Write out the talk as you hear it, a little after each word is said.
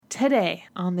Today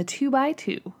on the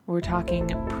 2x2, we're talking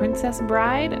Princess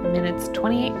Bride, minutes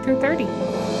 28 through 30. All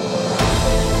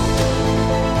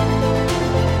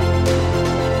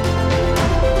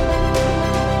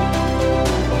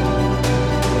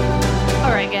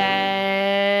right, guys.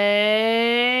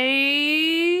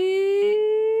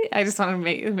 I just want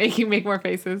to make you make more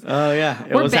faces. Oh, yeah.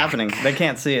 It was happening. They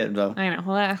can't see it, though. I know.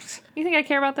 Well, you think I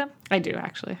care about them? I do,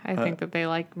 actually. I think that they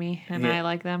like me, and I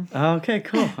like them. Okay,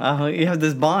 cool. You have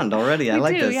this bond already. I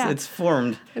like this. Yeah. It's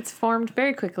formed. It's formed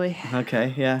very quickly.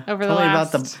 Okay, yeah. Over the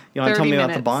last 30 You want to tell me minutes.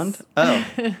 about the bond? Oh.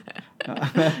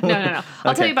 No.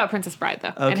 I'll tell you about Princess Bride,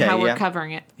 though, and how we're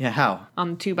covering it. Yeah, how?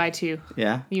 On 2x2.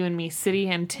 Yeah. You and me, City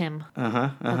and Tim.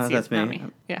 That's me. Not me.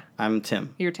 Yeah. I'm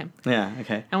Tim. You're Tim. Yeah,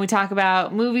 okay. And we talk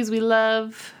about movies we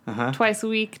love twice a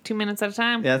week, 2 minutes at a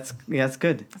time. Yeah, that's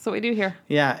good. That's what we do here.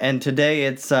 Yeah, and today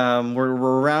it's we're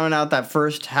rounding out that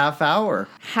first half hour.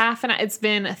 It's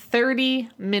been 30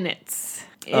 minutes.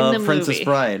 In the movie. Princess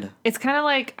Bride. It's kind of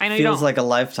like, I know you Feels don't... like a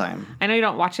lifetime. I know you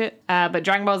don't watch it, but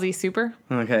Dragon Ball Z Super.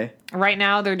 Okay. Right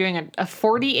now, they're doing a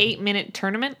 48-minute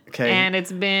tournament. Okay. And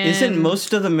it's been... Isn't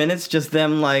most of the minutes just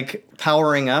them, like,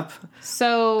 powering up?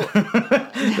 So...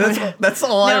 that's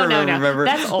all I remember.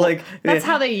 That's old. Like, that's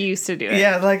how they used to do it.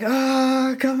 Yeah, like,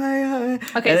 come here.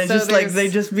 Okay, and it's so just like, they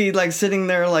just be, like, sitting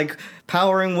there, like...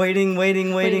 Powering, waiting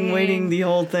the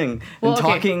whole thing. And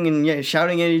talking and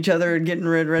shouting at each other and getting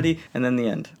ready. And then the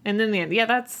end. Yeah,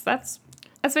 that's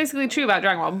basically true about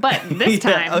Dragon Ball. But this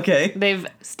time, they've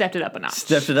stepped it up a notch.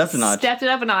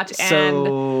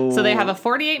 And so they have a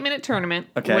 48-minute tournament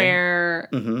where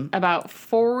about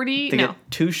 40... They get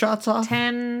 2 shots off?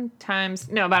 10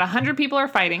 times... No, about 100 people are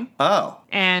fighting. Oh.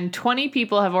 And 20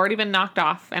 people have already been knocked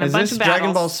off. And Is a bunch this of battles...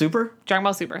 Dragon Ball Super? Dragon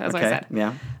Ball Super, that's what I said.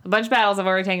 Yeah. A bunch of battles have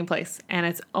already taken place, and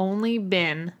it's only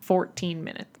been 14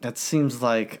 minutes. That seems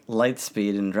like light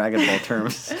speed in Dragon Ball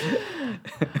terms.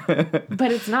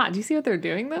 But it's not. Do you see what they're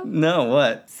doing, though? No,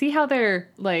 what? See how they're,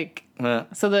 like...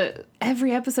 So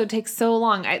every episode takes so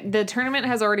long. The tournament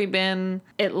has already been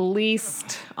at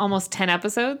least almost 10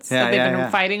 episodes that they've been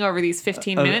fighting over these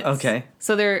 15 minutes. Okay.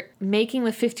 So they're making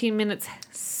the 15 minutes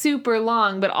super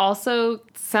long, but also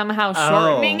somehow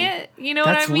shortening it. You know what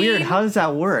I mean? That's weird. How does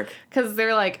that work? Because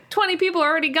they're like, 20 people are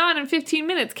already gone in 15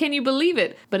 minutes. Can you believe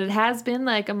it? But it has been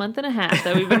like a month and a half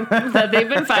that they've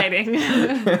been fighting.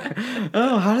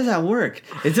 Oh, how does that work?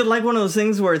 Is it like one of those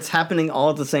things where it's happening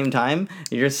all at the same time?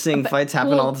 You're just seeing fights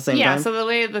happen all at the same time? Yeah, so the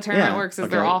way the tournament works is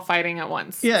they're all fighting at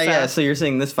once. Yeah. So you're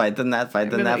seeing this fight, then that fight,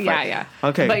 then that fight. Yeah.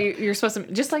 Okay. But you're supposed to,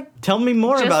 just like... Tell me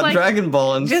more about Dragon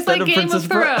Ball instead of Princess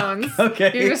Bride. Just like Game of Thrones.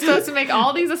 Okay. You're just supposed to make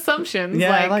all these assumptions.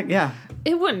 Yeah,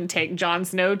 It wouldn't take Jon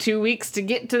Snow 2 weeks to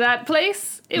get to that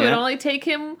place. It would only take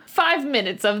him 5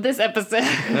 minutes of this episode.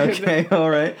 Okay, all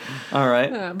right.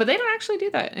 But they don't actually do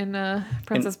that in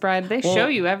Princess Bride. They show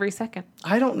you every second.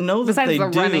 I don't know that they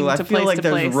do. I feel like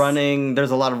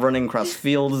there's a lot of running across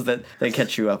fields that they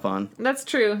catch you up on. That's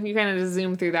true. You kind of just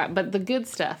zoom through that. But the good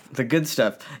stuff.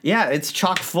 Yeah, it's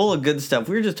chock full of good stuff.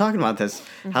 We were just talking about this.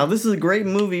 How this is a great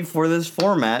movie for this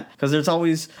format because there's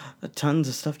always tons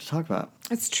of stuff to talk about.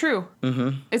 It's true.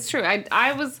 Mm-hmm. It's true.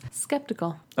 I was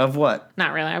skeptical. Of what?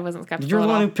 Not really. I wasn't skeptical. You're the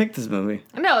one all. who picked this movie.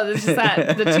 No, it's just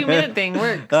that the 2 minute thing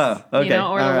works. Oh, okay.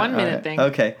 Or the 1 minute thing.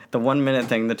 Okay, the 1 minute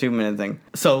thing, the 2 minute thing.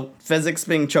 So Fezzik's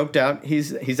being choked out.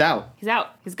 He's out. He's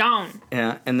out. He's gone.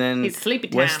 Yeah, and then he's sleepy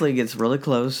time. Wesley gets really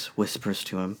close, whispers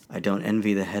to him, "I don't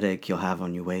envy the headache you'll have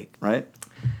when you wake." Right?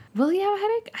 Will you have a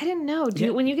headache? I didn't know.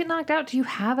 When you get knocked out, do you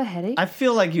have a headache? I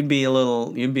feel like you'd probably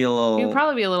be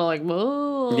a little like,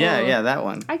 whoa. Yeah, that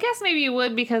one. I guess maybe you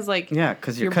would because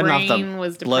because you're your cutting off brain the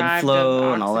was blood flow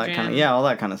of and all that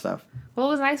kind of stuff. Well,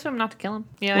 it was nice of him not to kill him.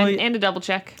 And to double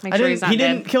check, make sure he's not dead. He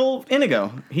didn't kill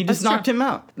Inigo. He just knocked him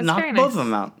out. Knocked both of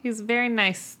them out. He's very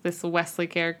nice, this Wesley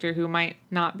character who might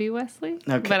not be Wesley.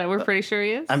 Okay. But we're pretty sure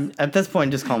he is. I'm, at this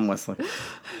point, just call him Wesley.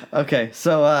 Okay,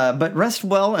 so, but rest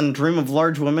well and dream of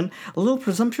large women. A little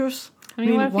presumptuous? I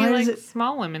mean, what if he likes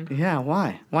small women? Yeah,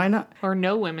 why? Why not? Or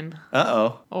no women.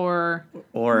 Uh-oh. Or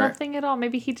nothing at all.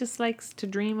 Maybe he just likes to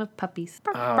dream of puppies.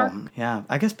 Bark, bark. Yeah.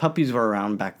 I guess puppies were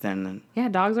around back then. Yeah,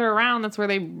 dogs are around. That's where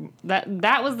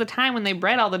that was the time when they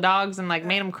bred all the dogs and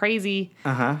made them crazy.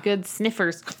 Good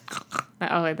sniffers.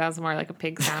 Oh, wait, that was more like a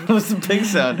pig sound. That was a pig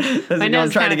sound. You want to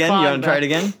try it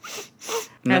again?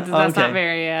 No, that's not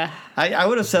very... I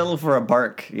would have settled for a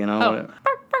bark, bark,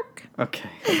 bark.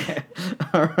 Okay.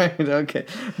 All right, okay.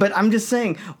 But I'm just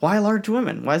saying, why large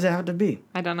women? Why does it have to be?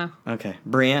 I don't know. Okay.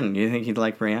 Brienne, you think you'd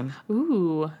like Brienne?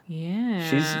 Ooh, yeah.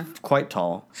 She's quite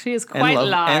tall. She is quite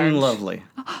large. And lovely.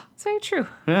 It's very true.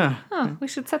 Yeah. Oh, we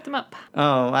should set them up.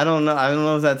 Oh, I don't know. I don't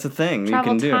know if that's a thing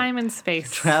Travel you can do. time and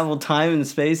space. Travel time and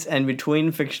space and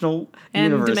between fictional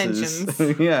and universes.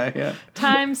 Dimensions. Yeah.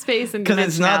 Time, space, and dimensionality. Because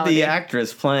it's not the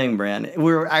actress playing Bran.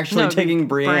 We're actually taking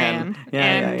Brienne.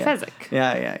 And Fezzik.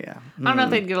 Yeah. I don't know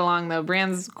if they'd get along, though.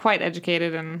 Bran's quite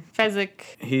educated, and Fezzik...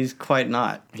 He's quite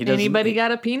not. He doesn't. Anybody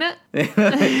got a peanut?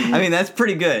 I mean, that's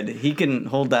pretty good. He can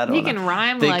hold that on. He can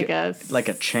rhyme like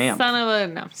a champ. Son of a...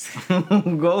 No.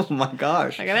 Oh, my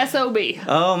gosh. Like an SOB.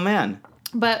 Oh, man.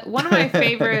 But one of my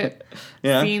favorite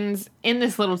scenes in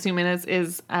this little 2 minutes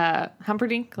is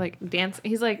Humperdinck dance.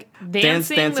 He's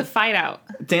dancing the fight out.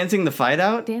 Dancing the fight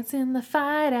out? Dancing the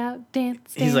fight out.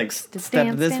 Dance. He's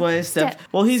step this way, step.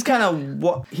 Well, he's kind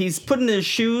of he's putting his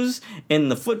shoes in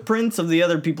the footprints of the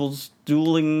other people's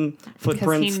dueling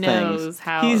footprints. Because he knows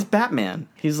how. He's Batman.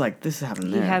 He's like, this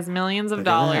happened there. He has millions of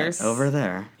dollars over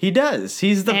there. He does.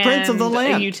 He's the prince of the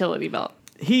land. A utility belt.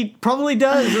 He probably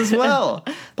does as well.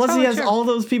 Plus, he has all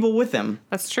those people with him.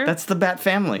 That's true. That's the Bat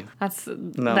family. That's the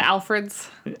Alfreds.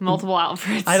 Multiple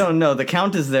Alfreds. I don't know. The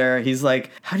Count is there. He's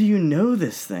like, how do you know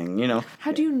this thing?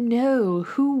 How do you know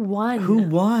who won? Who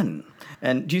won?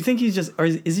 And do you think he's just, or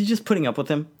is he just putting up with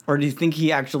him? Or do you think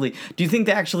they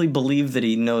actually believe that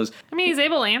he knows? I mean, he's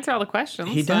able to answer all the questions.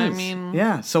 He does.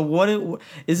 Yeah. So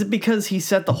is it because he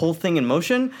set the whole thing in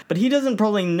motion? But he doesn't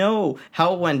probably know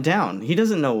how it went down. He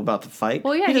doesn't know about the fight.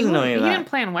 Well, yeah, he doesn't know any of that. He didn't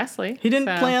plan Wesley. He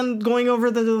didn't plan going over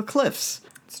the cliffs.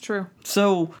 It's true.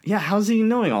 So, yeah, how's he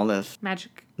knowing all this?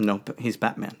 Magic. No, he's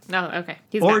Batman. No, okay.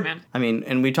 He's Batman. I mean,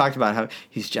 and we talked about how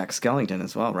he's Jack Skellington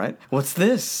as well, right? What's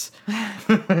this?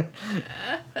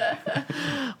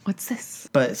 What's this?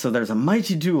 But so there's a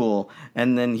mighty duel,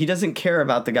 and then he doesn't care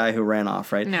about the guy who ran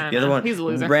off, right? No, the other one he's a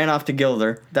loser. Ran off to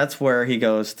Gilder. That's where he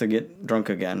goes to get drunk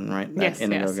again, right? That yes,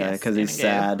 Indigo guy, because he's Indigo.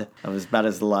 sad about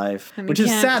his life, which is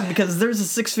sad because there's a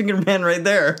six-fingered man right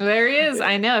there. There he is.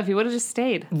 I know. If he would have just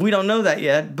stayed. We don't know that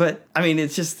yet, but I mean,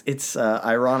 it's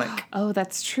ironic. Oh,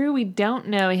 that's true. We don't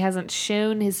know. He hasn't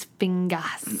shown his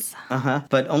fingers.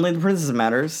 But only the princess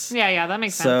matters. Yeah, that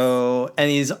makes sense. So, and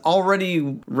he's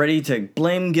already ready to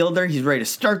blame Gilder. He's ready to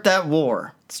start that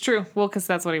war. It's true. Well, because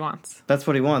that's what he wants. That's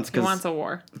what he wants. He wants a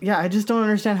war. Yeah, I just don't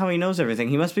understand how he knows everything.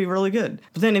 He must be really good.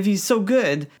 But then if he's so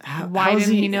good, why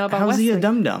didn't he know about Wesley? How is he a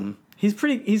dum-dum? He's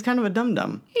kind of a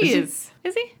dum-dum. He is.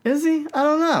 Is he? Is he? I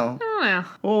don't know. I don't know.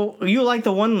 Well, you like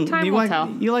the one. Time will tell.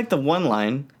 You like the one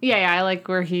line. Yeah, I like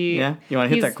where he. Yeah, you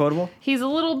want to hit that quotable? He's a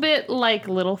little bit like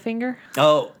Littlefinger.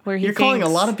 Oh, where you're calling a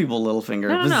lot of people Littlefinger.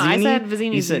 No. I said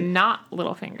Vizzini's not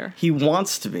Littlefinger. He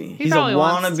wants to be. He's a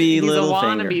wannabe Littlefinger. He's a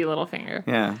wannabe Littlefinger.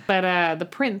 Yeah. But the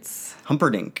prince.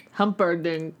 Humperdinck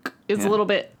is a little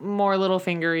bit more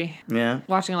Littlefingery. Yeah.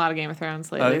 Watching a lot of Game of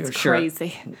Thrones lately. It's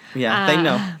crazy. Yeah, they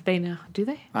know. They know. Do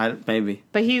they? Maybe.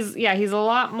 But he's a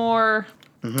lot more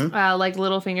like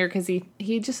Littlefinger because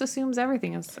he just assumes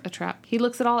everything is a trap. He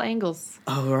looks at all angles.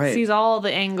 Oh, right. Sees all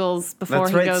the angles before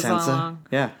he goes along.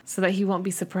 Yeah. So that he won't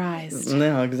be surprised.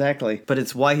 No, exactly. But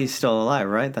it's why he's still alive,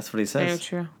 right? That's what he says.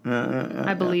 Very true.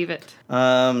 I believe it.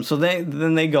 So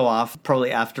they go off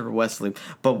probably after Wesley,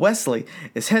 but Wesley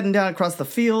is heading down across the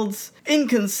fields.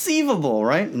 Inconceivable,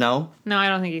 right? No, I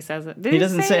don't think he says it. He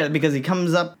doesn't say it because he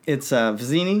comes up. It's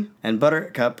Vizzini and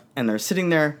Buttercup, and they're sitting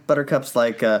there. Buttercup's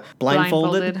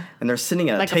blindfolded, and they're sitting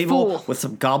at a table with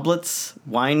some goblets,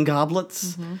 wine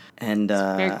goblets, and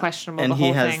very questionable. And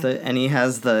he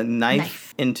has the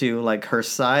knife into her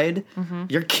side.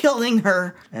 You're killing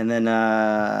her, and then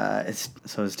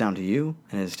it's down to you,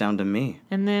 and it's down to me.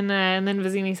 And then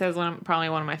Vizzini says probably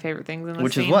one of my favorite things in this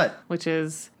Which scene. Is what? Which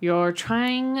is, you're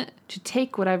trying to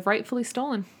take what I've rightfully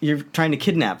stolen. You're trying to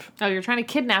kidnap. Oh, you're trying to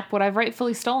kidnap what I've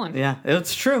rightfully stolen. Yeah,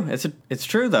 it's true. It's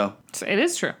true though. It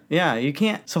is true. Yeah, you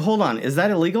can't. So hold on, is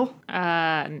that illegal?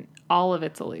 All of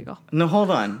it's illegal. No,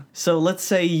 hold on. So let's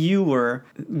say you were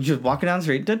just walking down the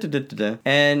street,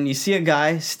 and you see a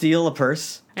guy steal a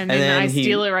purse. And then I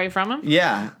steal it right from him?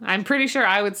 Yeah. I'm pretty sure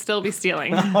I would still be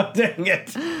stealing. Oh, dang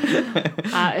it.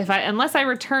 Unless I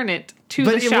return it to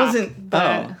the shop.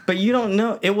 But you don't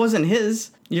know. It wasn't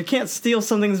his. You can't steal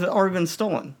something that's already been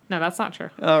stolen. No, that's not true.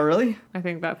 Oh, really? I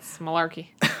think that's malarkey.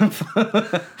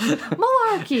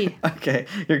 Malarkey. Okay,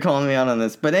 you're calling me out on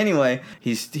this. But anyway,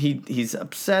 he's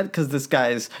upset because this guy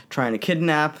is trying to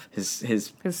kidnap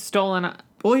his stolen.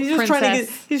 Well, he's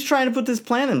trying to put this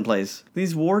plan in place.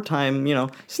 These wartime,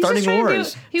 starting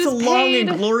wars. It's a long and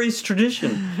glorious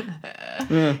tradition.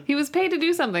 Yeah. He was paid to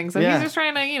do something, so he's just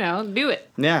trying to, do it.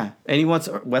 Yeah, and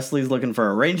Wesley's looking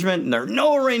for arrangement, and there's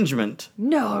no arrangement.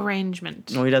 No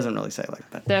arrangement. No, he doesn't really say it like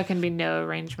that. There can be no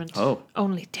arrangement. Oh.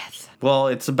 Only death. Well,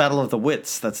 it's a battle of the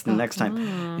wits. That's the next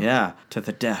time. Yeah, to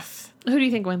the death. Who do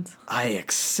you think wins? I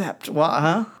accept. What,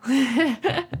 huh?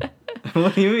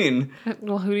 What do you mean?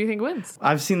 Well, who do you think wins?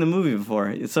 I've seen the movie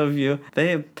before. So have you.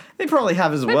 They probably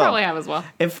have as well. They probably have as well.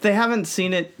 If they haven't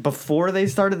seen it before they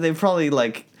started, they've probably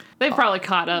They've probably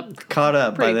caught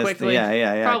up by this. Quickly.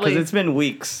 Yeah. Because it's been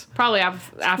weeks. Probably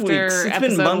after It's episode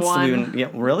been months. 1. Yeah,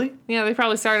 really? Yeah, they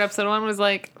probably started episode 1 was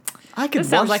like, I could this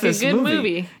sounds watch like this a good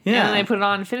movie. Yeah. And then they put it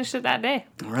on and finished it that day.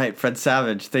 Right, Fred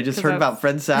Savage. They just heard about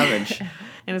Fred Savage.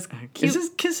 And it's cute. Is this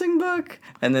Kissing Book?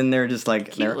 And then they're just like,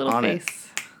 cute they're little on face.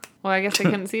 It. Well, I guess they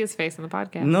couldn't see his face in the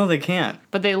podcast. No, they can't.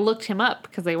 But they looked him up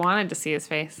because they wanted to see his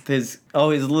face. His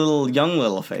little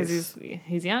face. Because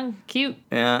he's young, cute.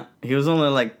 Yeah, he was only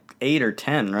like 8 or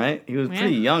 10, right? He was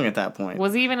pretty young at that point.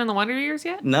 Was he even in the Wonder Years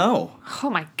yet? No. Oh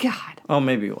my God. Oh,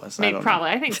 maybe it was.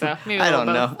 I think so. Maybe I don't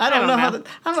know. I don't know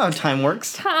how time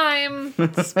works. Time,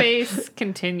 space,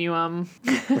 continuum.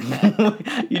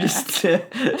 You just.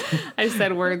 I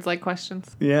said words like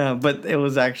questions. Yeah, but it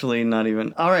was actually not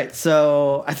even. All right,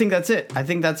 so I think that's it. I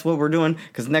think that's what we're doing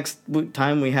because next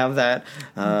time we have that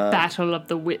Battle of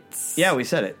the Wits. Yeah, we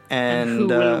said it. And who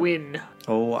will win?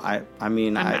 Oh,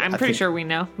 I'm pretty sure we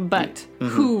know, but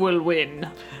who will win?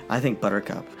 I think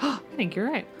Buttercup. I think you're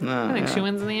right. I think she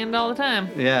wins in the end all the time.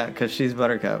 Yeah, because she's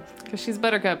Buttercup. Because she's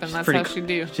Buttercup, and that's how she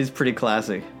do. She's pretty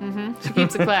classy. Mm-hmm. She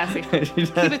keeps it classy.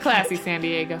 Keep it classy, San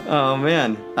Diego. Oh,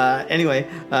 man. Anyway,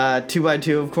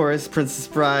 2x2, of course, Princess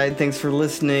Bride. Thanks for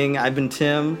listening. I've been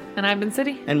Tim. And I've been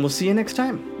City. And we'll see you next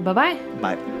time. Bye-bye.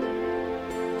 Bye.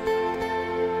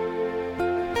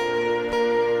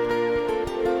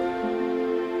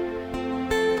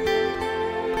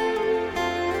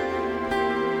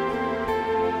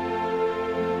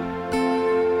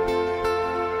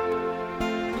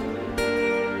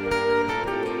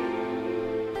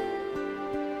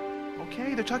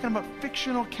 Talking about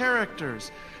fictional characters.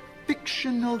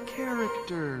 Fictional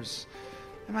characters.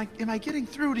 Am I getting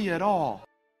through to you at all?